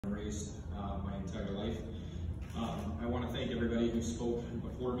Raised my entire life. I want to thank everybody who spoke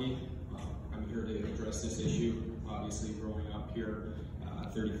before me. I'm here to address this issue. Obviously, growing up here,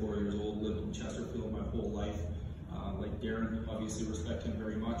 34 years old, lived in Chesterfield my whole life. Like Darren, obviously respect him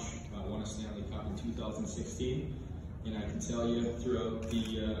very much. Won a Stanley Cup in 2016, and I can tell you, throughout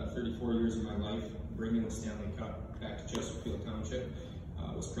the 34 years of my life, bringing the Stanley Cup back to Chesterfield Township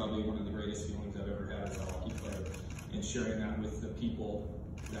was probably one of the greatest feelings I've ever had as a hockey player, and sharing that with the people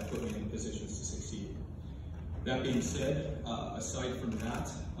that put me in positions to succeed. That being said, aside from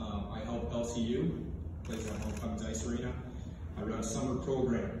that, I help LCU, plays at Mount Clemens Ice Arena. I run a summer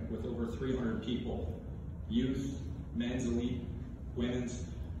program with over 300 people, youth, men's elite, women's.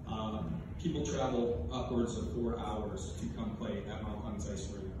 People travel upwards of 4 hours to come play at Mount Clemens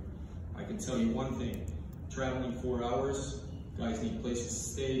Ice Arena. I can tell you one thing, traveling 4 hours, guys need places to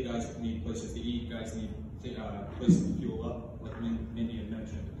stay, guys need places to eat, guys need places to fuel up, like Mindy had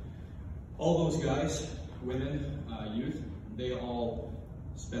mentioned. All those guys, women, youth, they all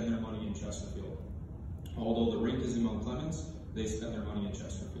spend their money in Chesterfield. Although the rink is in Mount Clemens, they spend their money in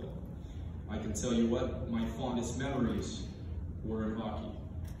Chesterfield. I can tell you what, my fondest memories were in hockey.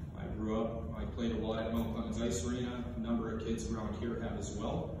 I grew up, I played a lot at Mount Clemens Ice Arena. A number of kids around here have as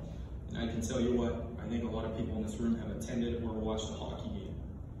well. And I can tell you what, I think a lot of people in this room have attended or watched a hockey game.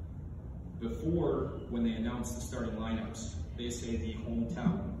 Before, when they announce the starting lineups, they say the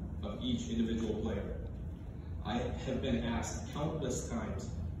hometown of each individual player. I have been asked countless times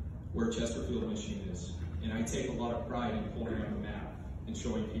where Chesterfield, Michigan is, and I take a lot of pride in pulling up a map and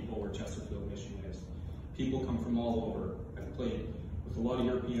showing people where Chesterfield, Michigan is. People come from all over. I've played with a lot of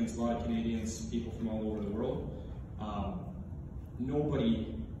Europeans, a lot of Canadians, people from all over the world.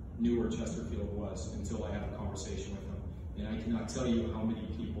 Nobody knew where Chesterfield was until I had a conversation with them, and I cannot tell you how many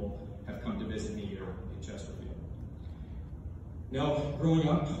people have come to visit me here in Chesterfield. Now, growing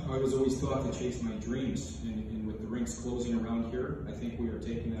up, I was always taught to chase my dreams, and with the rinks closing around here, I think we are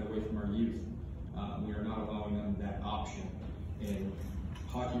taking that away from our youth. We are not allowing them that option. And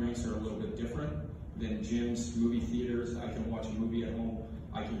hockey rinks are a little bit different than gyms, movie theaters. I can watch a movie at home,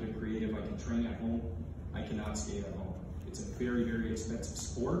 I can get creative, I can train at home, I cannot skate at home. It's a very, very expensive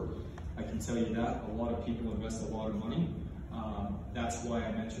sport. I can tell you that. A lot of people invest a lot of money. That's why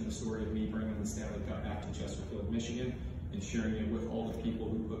I mentioned the story of me bringing the Stanley Cup back to Chesterfield, Michigan, and sharing it with all the people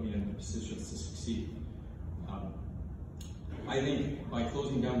who put me in the positions to succeed. I think by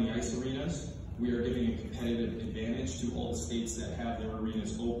closing down the ice arenas, we are giving a competitive advantage to all the states that have their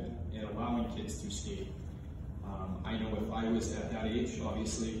arenas open and allowing kids to skate. I know if I was at that age,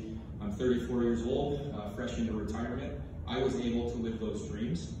 obviously, I'm 34 years old, fresh into retirement, I was able to live those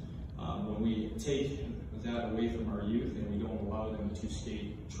dreams. When we take that away from our youth and we don't allow them to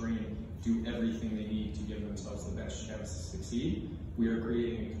skate, train, do everything they need to give themselves the best chance to succeed, we are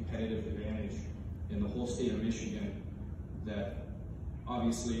creating a competitive advantage in the whole state of Michigan that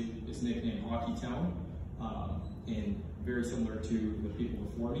obviously is nicknamed Hockey Town, and very similar to the people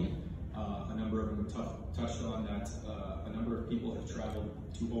before me. A number of them touched on that. A number of people have traveled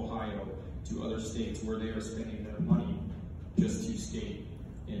to Ohio, to other states where they are spending their money just to skate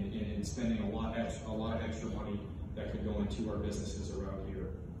and spending a lot of extra money that could go into our businesses around here.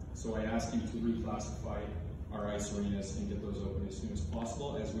 So I ask you to reclassify our ice arenas and get those open as soon as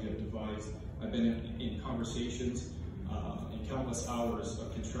possible, as we have devised. I've been in conversations and countless hours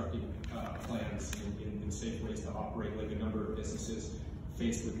of constructing plans and safe ways to operate, like a number of businesses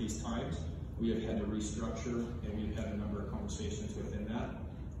faced with these times. We have had to restructure, and we've had a number of conversations within that,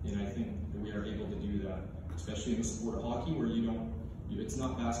 and I think that we are able to do that, especially in the sport of hockey, where it's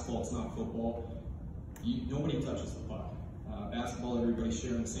not basketball, it's not football. Nobody touches the puck. Basketball, everybody's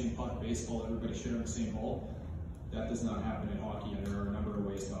sharing the same puck. Baseball, everybody's sharing the same ball. That does not happen in hockey, and there are a number of